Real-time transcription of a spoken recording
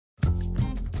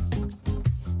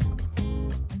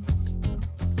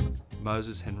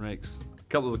Moises Henriques. A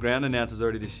couple of the ground announcers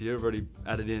already this year have already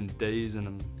added in D's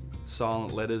and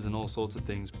silent letters and all sorts of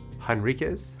things.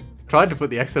 Henriques? Tried to put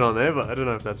the accent on there, but I don't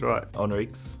know if that's right.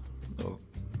 Henriques, or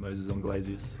Moises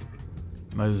Henriques.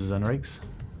 Moises Henriques.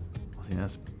 I think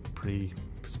that's pretty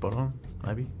spot on,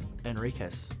 maybe.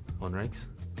 Henriques. Henriques?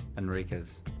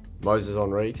 Henriques. Moises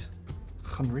Henriques.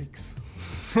 Henriques.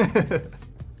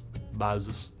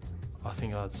 Moses. I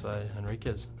think I'd say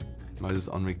Henriques. Moises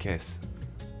Henriques.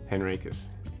 Henriques.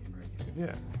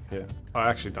 Yeah. I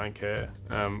actually don't care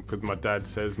because my dad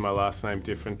says my last name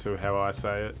different to how I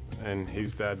say it, and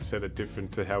his dad said it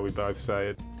different to how we both say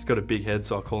it. He's got a big head,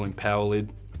 so I call him Power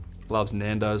Lid. Loves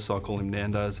Nando's, so I call him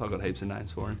Nando's. I've got heaps of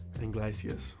names for him.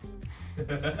 Iglesias.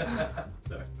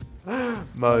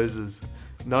 Moses.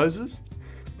 Noses?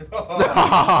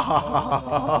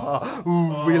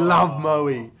 Ooh, we love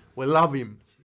Moe. We love him.